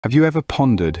Have you ever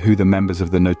pondered who the members of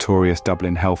the notorious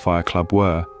Dublin Hellfire Club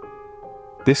were?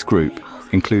 This group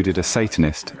included a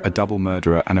Satanist, a double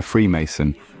murderer and a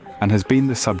Freemason, and has been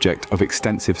the subject of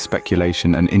extensive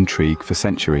speculation and intrigue for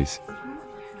centuries.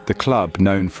 The club,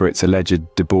 known for its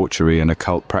alleged debauchery and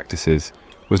occult practices,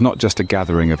 was not just a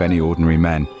gathering of any ordinary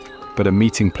men, but a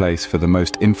meeting place for the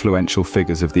most influential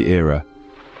figures of the era.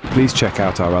 Please check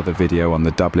out our other video on the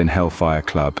Dublin Hellfire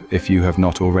Club if you have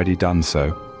not already done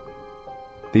so.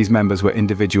 These members were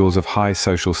individuals of high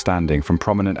social standing, from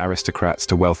prominent aristocrats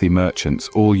to wealthy merchants,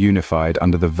 all unified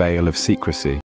under the veil of secrecy.